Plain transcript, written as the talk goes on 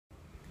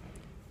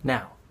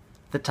Now,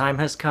 the time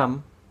has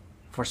come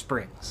for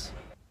springs.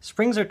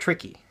 Springs are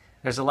tricky.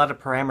 There's a lot of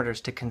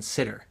parameters to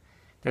consider.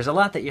 There's a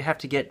lot that you have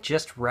to get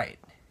just right.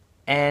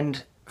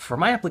 And for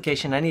my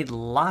application, I need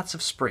lots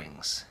of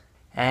springs.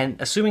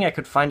 And assuming I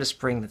could find a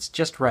spring that's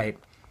just right,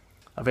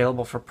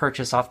 available for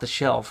purchase off the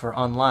shelf or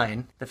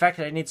online, the fact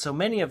that I need so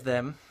many of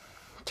them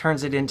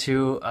turns it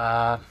into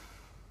a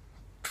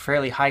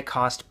fairly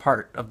high-cost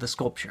part of the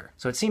sculpture.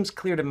 So it seems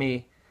clear to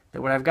me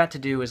that what I've got to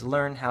do is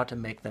learn how to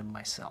make them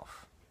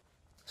myself.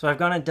 So I've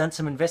gone and done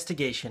some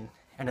investigation,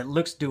 and it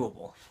looks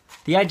doable.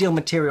 The ideal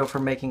material for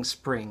making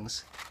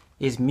springs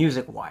is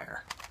music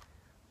wire.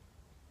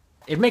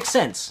 It makes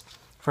sense.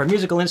 For a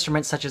musical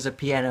instrument such as a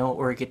piano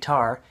or a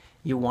guitar,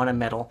 you want a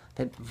metal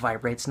that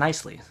vibrates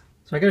nicely.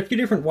 So I got a few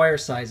different wire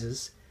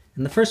sizes,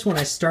 and the first one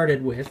I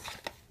started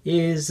with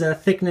is a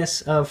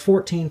thickness of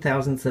 14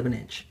 thousandths of an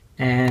inch.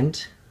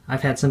 And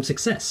I've had some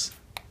success.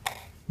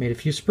 Made a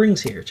few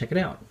springs here, check it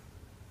out.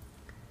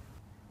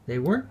 They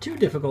weren't too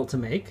difficult to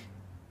make.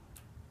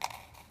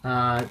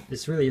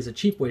 This really is a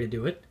cheap way to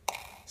do it.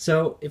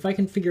 So if I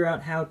can figure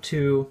out how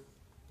to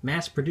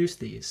mass produce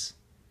these,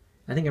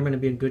 I think I'm going to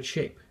be in good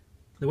shape.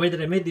 The way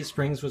that I made these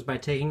springs was by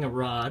taking a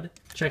rod,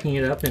 checking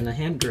it up in a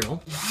hand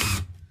drill,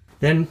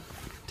 then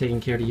taking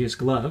care to use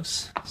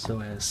gloves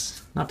so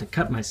as not to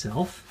cut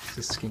myself.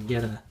 This can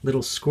get a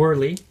little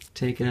squirrely.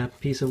 Take a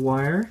piece of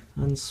wire,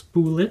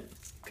 unspool it,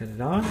 cut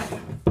it off,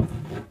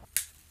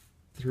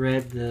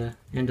 thread the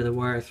end of the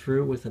wire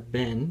through with a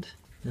bend,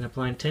 then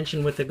applying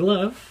tension with the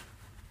glove,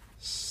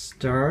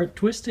 start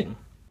twisting.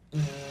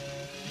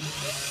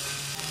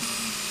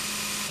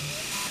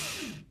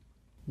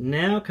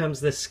 Now comes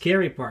the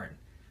scary part,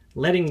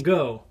 letting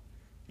go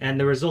and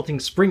the resulting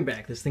spring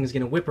back. This thing's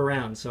going to whip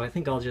around, so I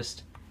think I'll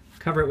just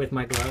cover it with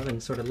my glove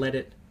and sort of let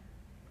it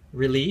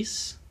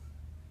release.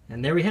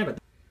 And there we have it.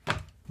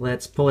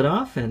 Let's pull it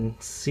off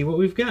and see what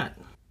we've got.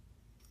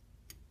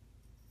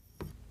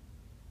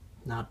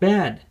 Not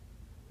bad.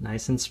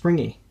 Nice and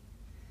springy.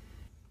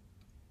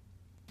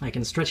 I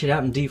can stretch it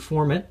out and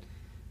deform it,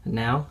 and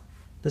now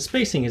the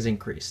spacing is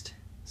increased.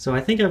 So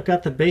I think I've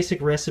got the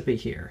basic recipe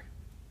here.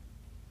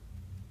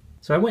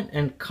 So I went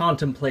and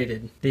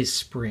contemplated these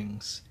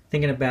springs,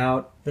 thinking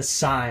about the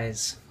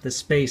size, the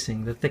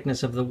spacing, the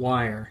thickness of the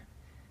wire,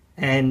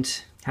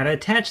 and how to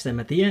attach them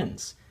at the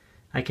ends.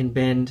 I can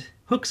bend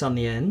hooks on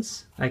the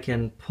ends, I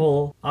can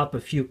pull up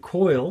a few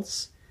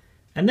coils,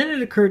 and then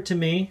it occurred to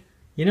me,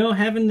 you know,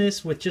 having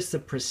this with just the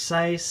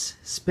precise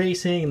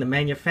spacing and the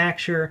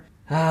manufacture,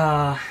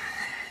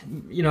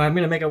 you know, I'm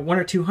going to make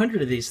 100 or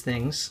 200 of these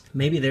things.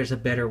 Maybe there's a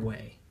better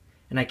way.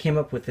 And I came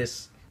up with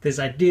this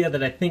idea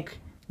that I think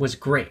was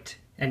great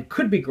and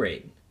could be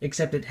great,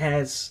 except it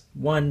has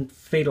one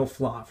fatal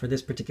flaw for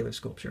this particular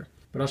sculpture.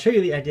 But I'll show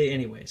you the idea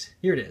anyways.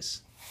 Here it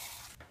is.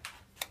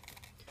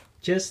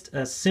 Just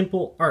a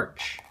simple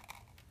arch,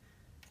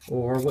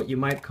 or what you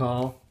might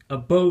call a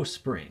bow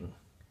spring.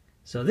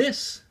 So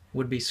this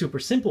would be super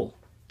simple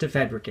to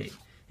fabricate.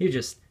 You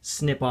just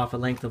snip off a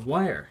length of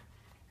wire,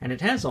 and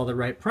it has all the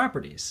right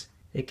properties.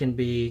 It can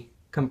be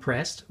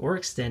compressed or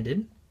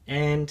extended,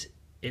 and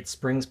it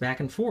springs back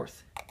and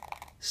forth.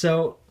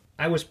 So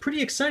I was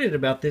pretty excited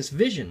about this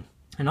vision,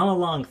 and all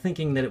along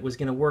thinking that it was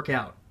going to work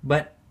out.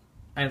 But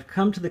I've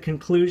come to the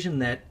conclusion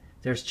that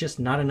there's just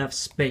not enough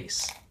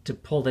space to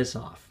pull this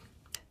off.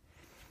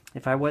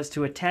 If I was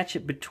to attach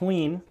it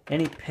between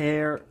any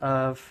pair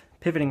of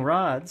pivoting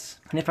rods,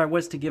 and if I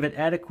was to give it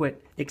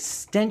adequate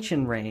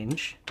extension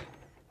range,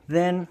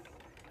 then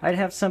I'd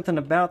have something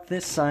about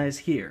this size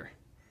here.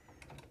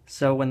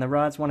 So when the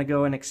rods want to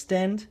go and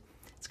extend,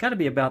 it's got to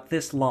be about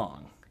this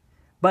long.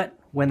 But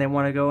when they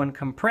want to go and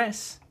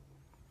compress,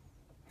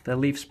 the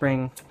leaf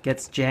spring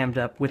gets jammed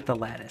up with the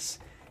lattice.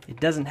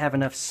 It doesn't have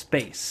enough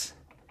space.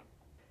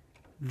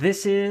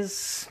 This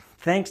is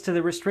thanks to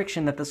the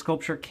restriction that the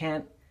sculpture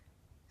can't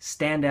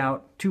stand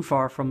out too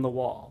far from the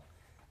wall.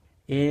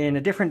 In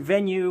a different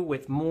venue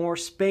with more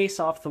space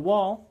off the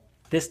wall,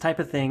 this type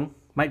of thing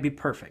might be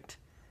perfect.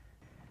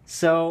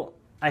 So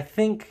I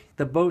think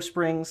the bow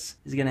springs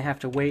is going to have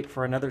to wait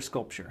for another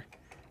sculpture.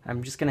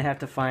 I'm just going to have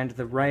to find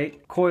the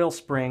right coil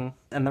spring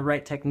and the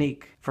right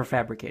technique for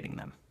fabricating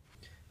them.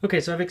 Okay,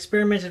 so I've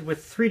experimented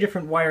with 3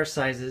 different wire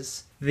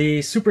sizes.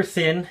 The super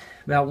thin,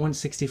 about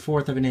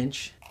 1/64 of an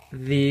inch.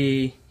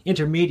 The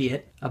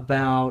intermediate,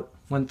 about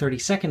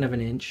 1/32 of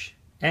an inch.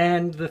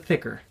 And the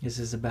thicker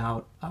is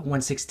about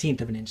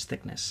 1/16 of an inch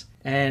thickness.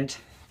 And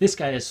this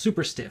guy is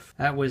super stiff.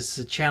 That was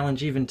a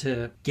challenge even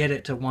to get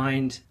it to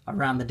wind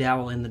around the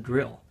dowel in the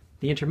drill.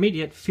 The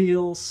intermediate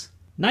feels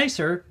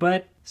nicer,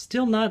 but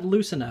still not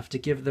loose enough to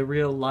give the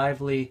real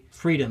lively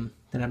freedom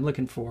that I'm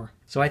looking for.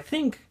 So I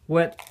think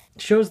what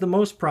shows the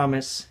most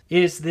promise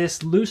is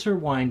this looser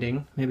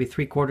winding, maybe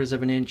 3/4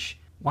 of an inch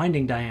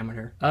winding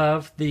diameter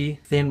of the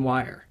thin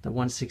wire, the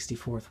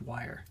 1/64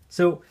 wire.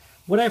 So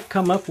what I've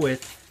come up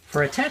with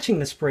for attaching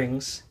the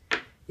springs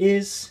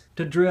is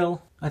to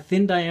drill a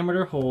thin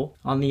diameter hole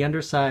on the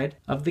underside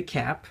of the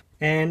cap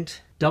and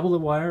double the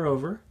wire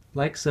over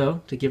like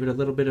so to give it a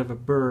little bit of a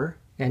burr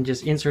and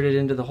just insert it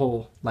into the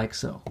hole like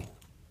so.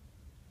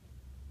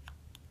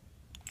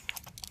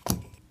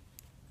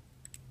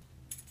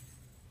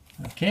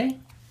 Okay.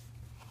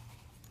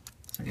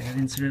 So I got it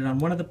inserted on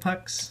one of the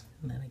pucks,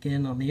 and then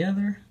again on the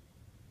other.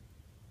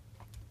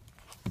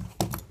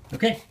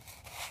 Okay.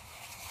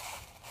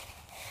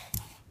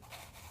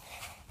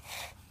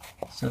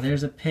 So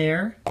there's a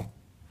pair.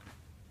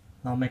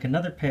 I'll make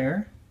another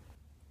pair.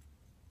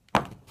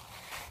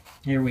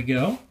 Here we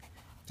go.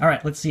 All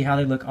right, let's see how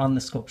they look on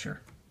the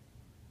sculpture.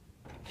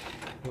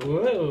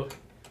 Whoa.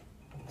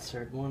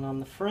 Insert one on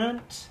the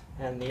front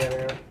and the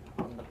other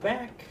on the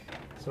back.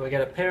 So we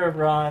got a pair of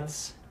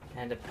rods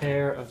and a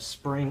pair of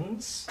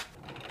springs.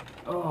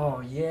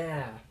 Oh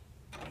yeah.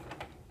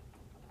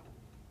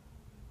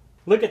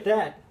 Look at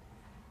that.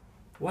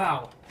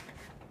 Wow.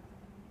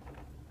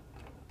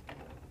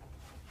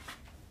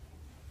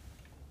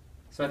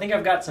 So I think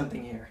I've got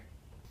something here.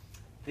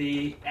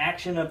 The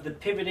action of the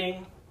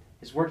pivoting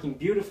is working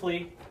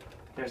beautifully.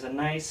 There's a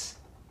nice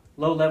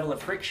low level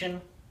of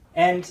friction.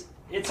 And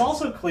it's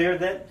also clear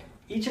that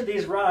each of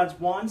these rods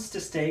wants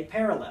to stay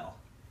parallel.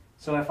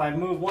 So if I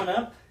move one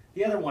up,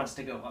 the other wants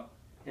to go up.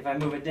 If I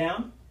move it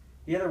down,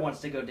 the other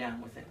wants to go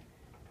down with it.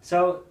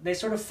 So they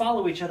sort of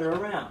follow each other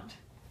around.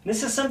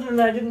 This is something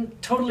that I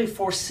didn't totally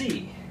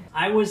foresee.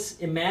 I was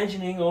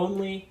imagining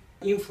only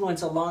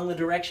influence along the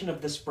direction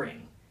of the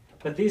spring.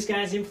 But these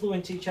guys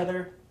influence each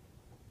other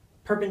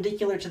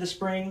perpendicular to the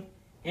spring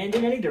and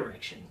in any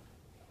direction.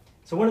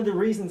 So one of the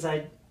reasons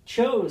I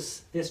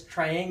chose this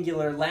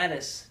triangular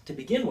lattice to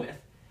begin with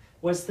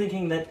was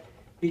thinking that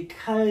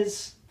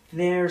because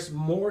there's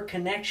more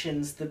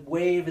connections, the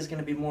wave is going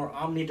to be more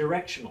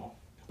omnidirectional.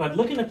 But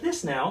looking at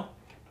this now,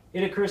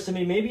 it occurs to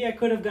me maybe I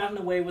could have gotten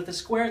away with a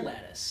square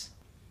lattice.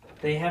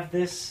 They have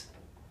this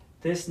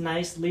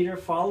nice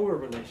leader-follower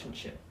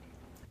relationship.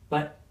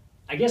 But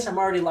I guess I'm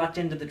already locked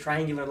into the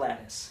triangular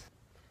lattice.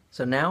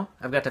 So now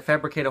I've got to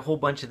fabricate a whole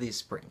bunch of these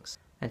springs.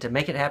 And to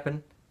make it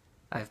happen,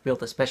 I've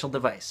built a special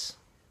device.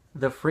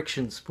 The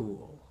friction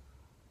spool.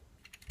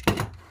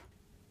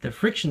 The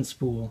friction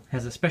spool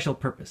has a special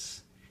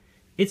purpose.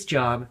 Its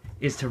job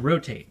is to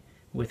rotate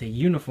with a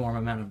uniform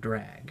amount of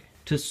drag,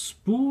 to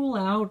spool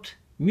out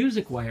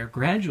music wire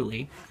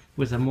gradually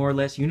with a more or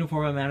less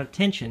uniform amount of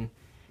tension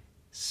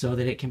so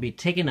that it can be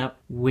taken up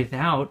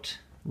without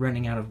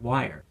running out of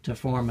wire to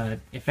form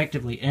an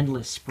effectively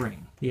endless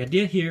spring. The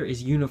idea here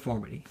is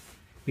uniformity.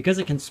 Because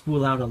it can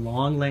spool out a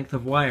long length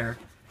of wire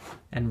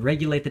and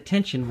regulate the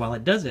tension while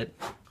it does it,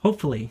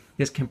 hopefully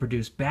this can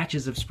produce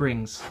batches of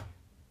springs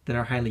that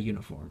are highly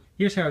uniform.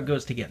 Here's how it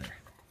goes together.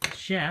 The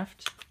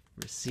shaft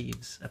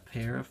receives a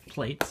pair of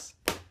plates.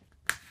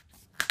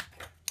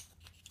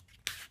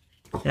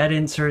 That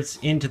inserts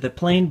into the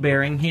plain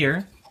bearing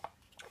here.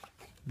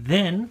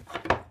 Then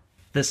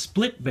the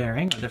split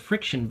bearing, or the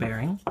friction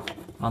bearing,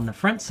 on the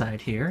front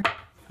side here,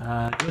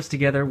 goes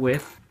together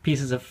with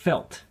pieces of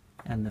felt.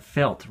 And the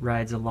felt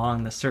rides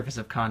along the surface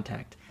of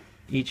contact.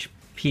 Each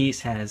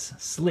piece has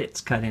slits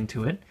cut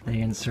into it.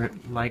 They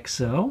insert like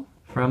so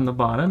from the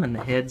bottom, and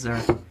the heads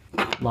are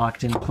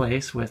locked in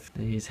place with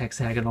these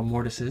hexagonal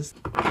mortises.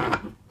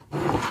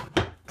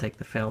 Take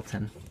the felt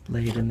and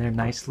lay it in there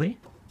nicely.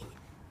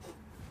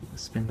 The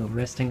spindle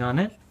resting on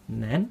it,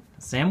 and then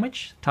a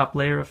sandwich, top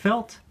layer of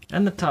felt,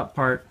 and the top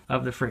part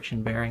of the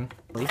friction bearing.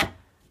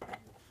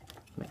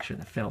 Make sure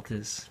the felt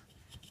is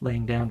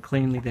laying down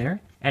cleanly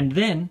there. And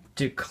then,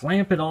 to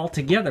clamp it all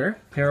together,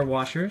 pair of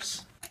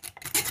washers,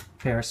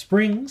 pair of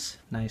springs,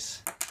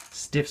 nice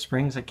stiff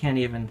springs. I can't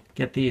even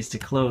get these to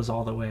close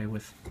all the way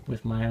with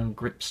my own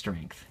grip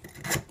strength.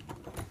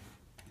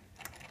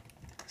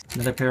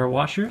 Another pair of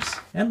washers,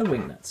 and the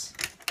wing nuts.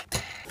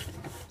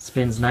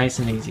 Spins nice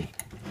and easy.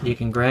 You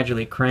can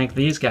gradually crank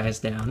these guys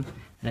down,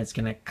 and it's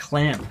going to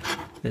clamp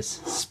this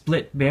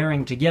split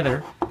bearing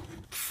together,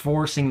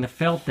 forcing the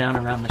felt down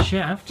around the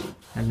shaft.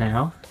 And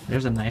now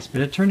there's a nice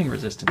bit of turning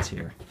resistance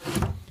here.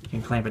 You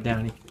can clamp it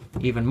down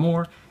even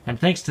more, and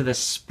thanks to the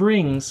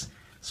springs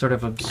sort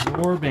of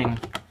absorbing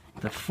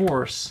the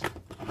force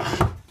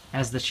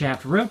as the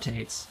shaft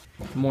rotates,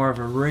 more of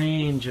a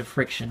range of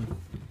friction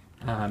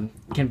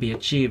can be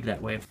achieved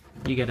that way.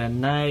 You get a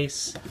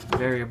nice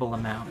variable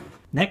amount.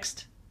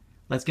 Next,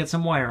 let's get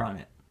some wire on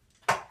it.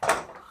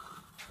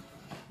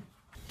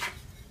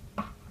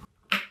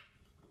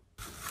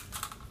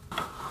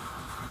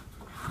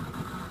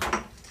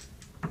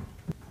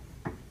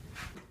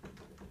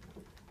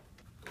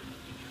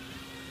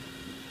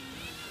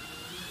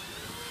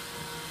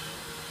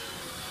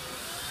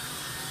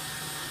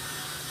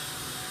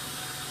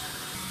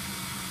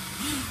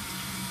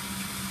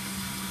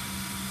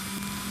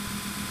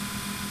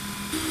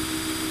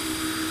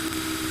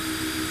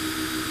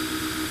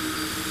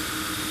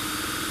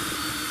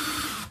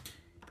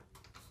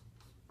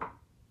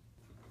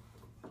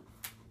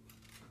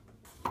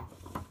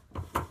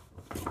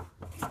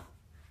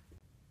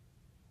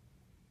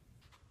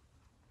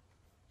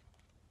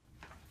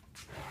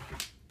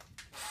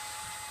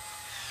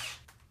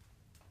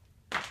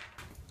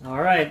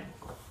 Alright,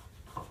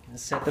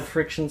 set the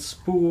friction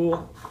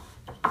spool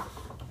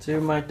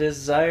to my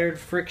desired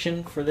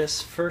friction for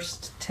this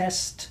first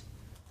test.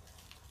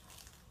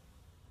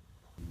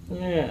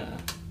 Yeah,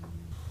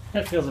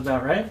 that feels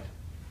about right.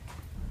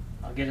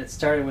 I'll get it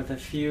started with a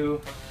few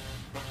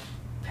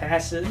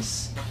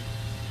passes,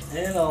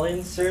 and I'll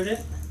insert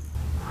it.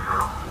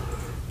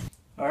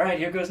 Alright,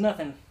 here goes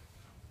nothing.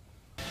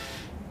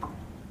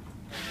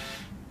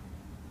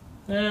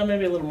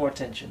 Maybe a little more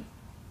tension.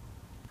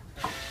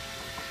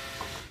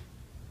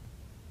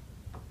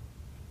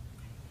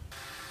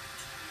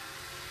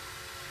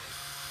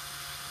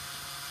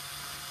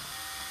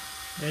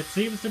 It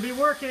seems to be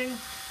working.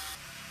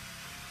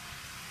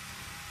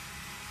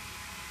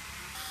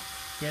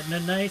 Getting a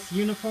nice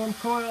uniform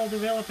coil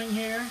developing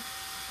here.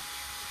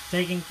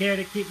 Taking care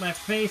to keep my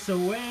face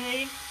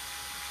away,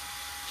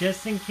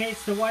 just in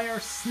case the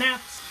wire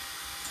snaps.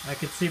 I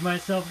could see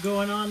myself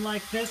going on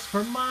like this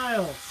for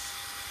miles.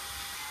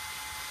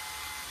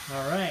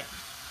 Alright.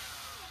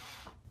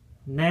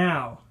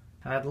 Now,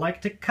 I'd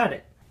like to cut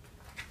it.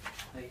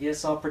 I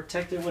guess I'll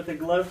protect it with a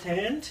gloved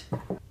hand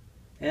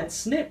and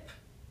snip.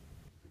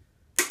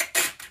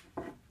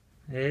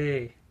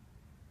 Hey,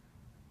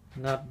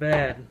 not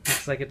bad.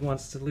 Looks like it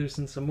wants to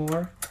loosen some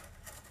more.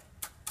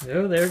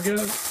 Oh, there it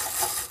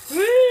goes.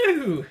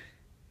 Woo!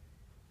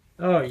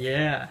 Oh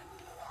yeah.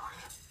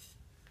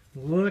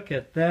 Look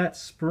at that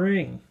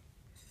spring.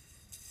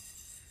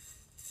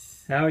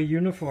 How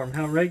uniform,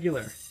 how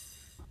regular.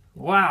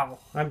 Wow,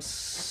 I'm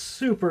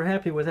super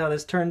happy with how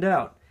this turned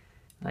out.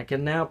 I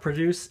can now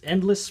produce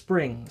endless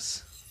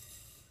springs.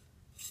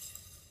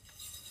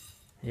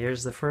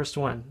 Here's the first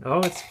one. Oh,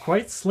 it's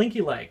quite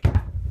slinky-like.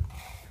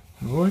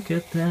 Look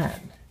at that.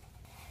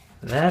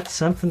 That's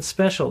something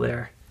special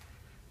there.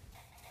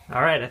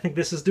 Alright, I think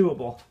this is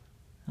doable.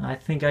 I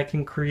think I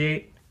can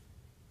create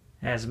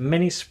as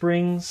many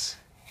springs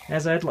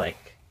as I'd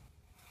like.